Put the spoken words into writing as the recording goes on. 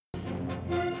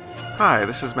Hi,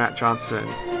 this is Matt Johnson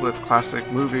with Classic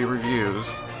Movie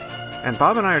Reviews, and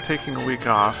Bob and I are taking a week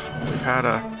off. We've had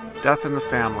a death in the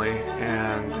family,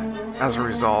 and as a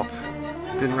result,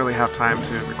 didn't really have time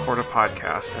to record a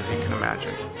podcast, as you can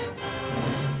imagine.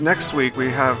 Next week, we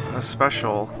have a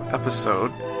special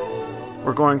episode.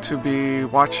 We're going to be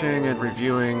watching and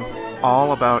reviewing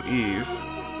All About Eve,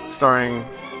 starring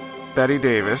Bette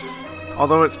Davis.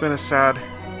 Although it's been a sad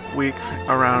week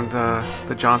around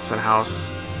the Johnson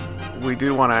house, we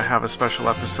do want to have a special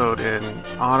episode in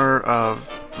honor of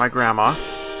my grandma,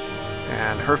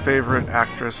 and her favorite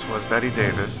actress was Bette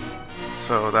Davis,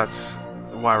 so that's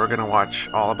why we're going to watch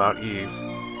All About Eve.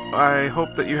 I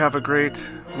hope that you have a great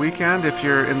weekend. If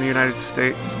you're in the United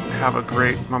States, have a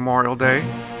great Memorial Day.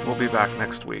 We'll be back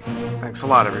next week. Thanks a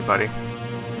lot, everybody.